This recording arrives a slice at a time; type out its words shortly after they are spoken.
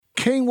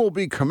King will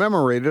be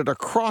commemorated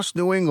across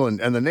New England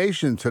and the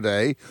nation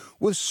today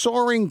with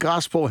soaring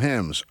gospel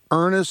hymns,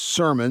 earnest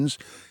sermons,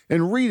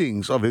 and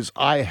readings of his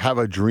I Have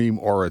a Dream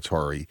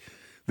oratory.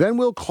 Then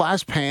we'll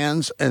clasp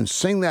hands and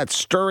sing that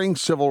stirring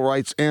civil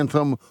rights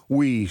anthem,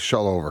 We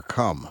Shall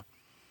Overcome.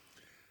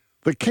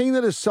 The king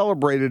that is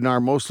celebrated in our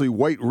mostly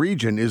white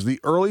region is the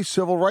early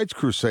civil rights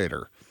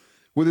crusader.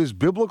 With his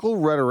biblical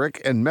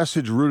rhetoric and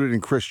message rooted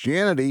in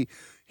Christianity,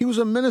 he was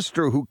a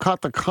minister who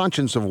caught the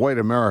conscience of white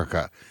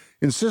America,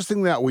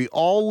 insisting that we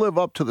all live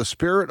up to the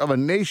spirit of a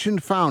nation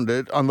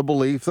founded on the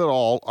belief that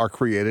all are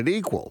created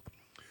equal.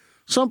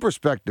 Some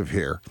perspective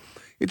here.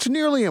 It's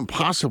nearly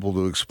impossible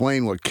to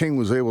explain what King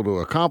was able to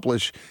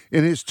accomplish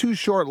in his too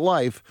short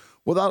life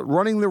without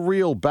running the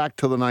reel back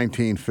to the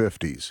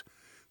 1950s.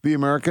 The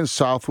American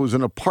South was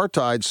an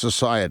apartheid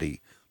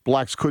society.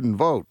 Blacks couldn't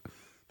vote.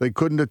 They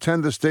couldn't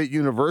attend the state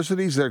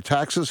universities their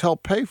taxes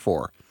helped pay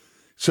for.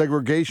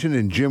 Segregation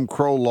and Jim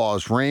Crow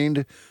laws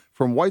reigned,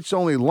 from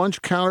whites-only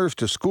lunch counters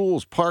to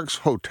schools, parks,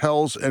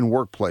 hotels, and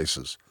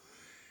workplaces.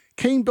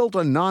 King built a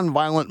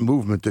nonviolent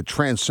movement that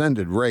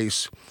transcended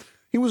race.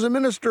 He was a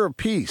minister of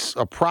peace,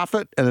 a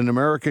prophet, and an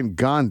American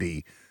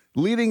Gandhi,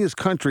 leading his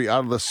country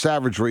out of the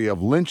savagery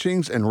of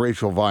lynchings and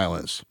racial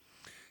violence.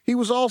 He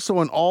was also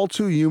an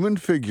all-too-human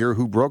figure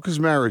who broke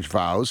his marriage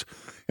vows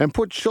and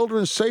put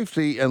children's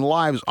safety and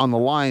lives on the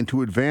line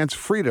to advance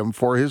freedom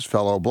for his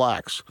fellow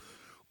blacks.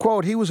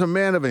 Quote, he was a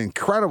man of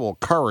incredible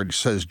courage,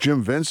 says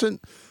Jim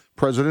Vincent,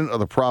 president of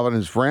the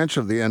Providence branch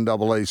of the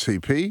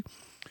NAACP.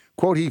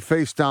 Quote, he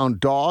faced down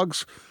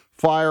dogs,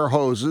 fire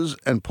hoses,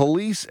 and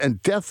police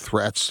and death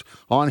threats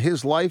on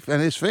his life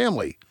and his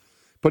family.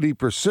 But he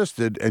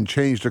persisted and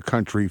changed the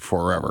country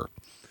forever.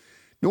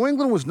 New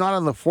England was not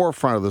on the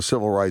forefront of the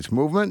civil rights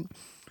movement.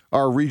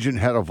 Our region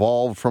had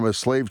evolved from a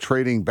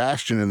slave-trading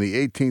bastion in the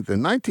 18th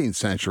and 19th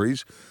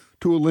centuries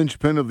to a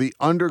linchpin of the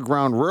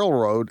Underground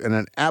Railroad and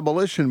an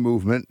abolition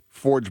movement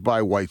forged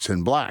by whites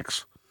and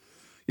blacks.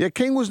 Yet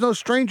King was no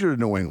stranger to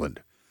New England.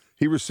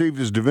 He received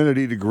his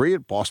divinity degree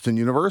at Boston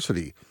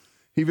University.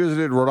 He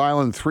visited Rhode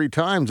Island 3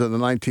 times in the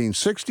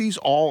 1960s,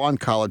 all on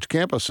college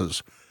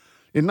campuses.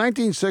 In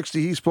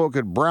 1960, he spoke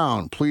at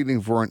Brown,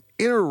 pleading for an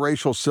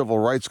interracial civil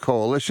rights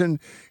coalition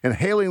and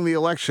hailing the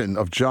election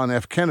of John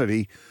F.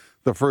 Kennedy,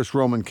 the first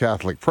Roman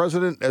Catholic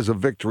president, as a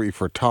victory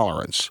for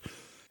tolerance.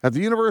 At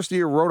the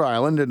University of Rhode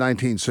Island in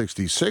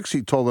 1966,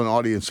 he told an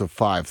audience of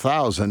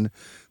 5,000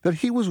 that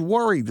he was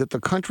worried that the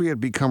country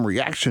had become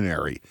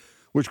reactionary,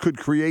 which could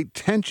create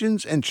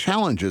tensions and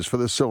challenges for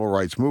the civil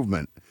rights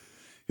movement.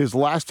 His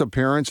last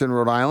appearance in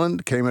Rhode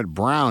Island came at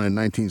Brown in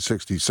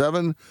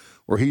 1967,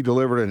 where he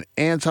delivered an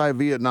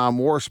anti-Vietnam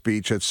War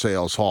speech at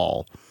Sales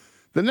Hall.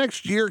 The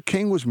next year,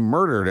 King was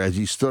murdered as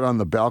he stood on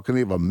the balcony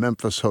of a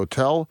Memphis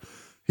hotel.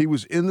 He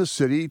was in the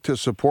city to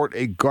support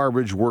a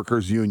garbage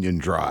workers' union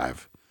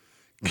drive.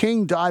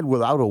 King died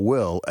without a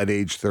will at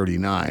age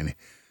 39.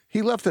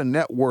 He left a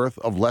net worth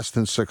of less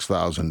than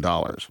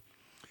 $6,000.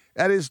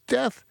 At his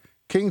death,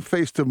 King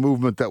faced a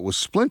movement that was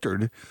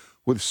splintered,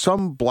 with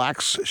some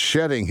blacks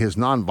shedding his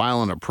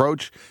nonviolent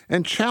approach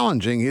and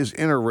challenging his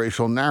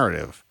interracial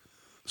narrative.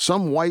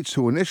 Some whites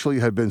who initially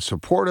had been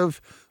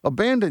supportive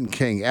abandoned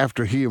King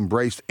after he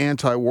embraced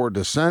anti-war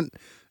dissent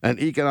and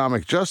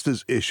economic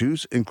justice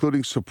issues,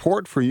 including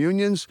support for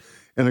unions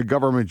and a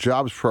government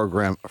jobs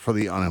program for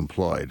the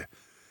unemployed.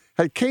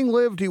 Had King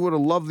lived, he would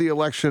have loved the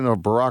election of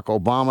Barack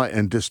Obama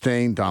and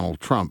disdained Donald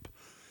Trump.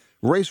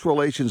 Race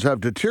relations have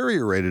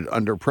deteriorated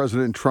under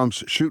President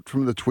Trump's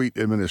shoot-from-the-tweet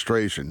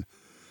administration.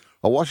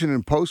 A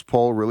Washington Post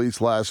poll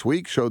released last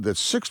week showed that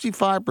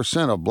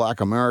 65% of black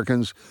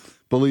Americans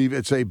believe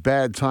it's a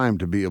bad time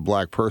to be a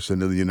black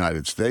person in the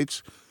United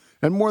States,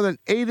 and more than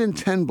 8 in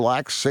 10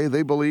 blacks say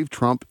they believe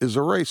Trump is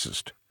a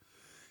racist.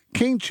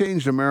 King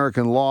changed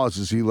American laws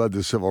as he led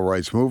the civil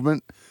rights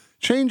movement.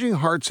 Changing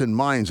hearts and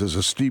minds is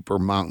a steeper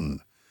mountain.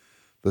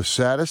 The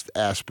saddest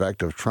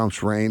aspect of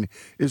Trump's reign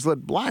is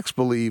that blacks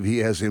believe he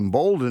has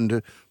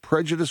emboldened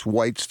prejudiced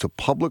whites to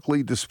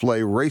publicly display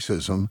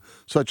racism,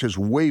 such as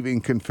waving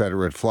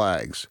Confederate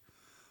flags.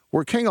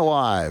 Were King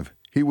alive,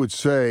 he would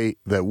say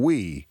that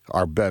we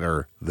are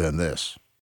better than this.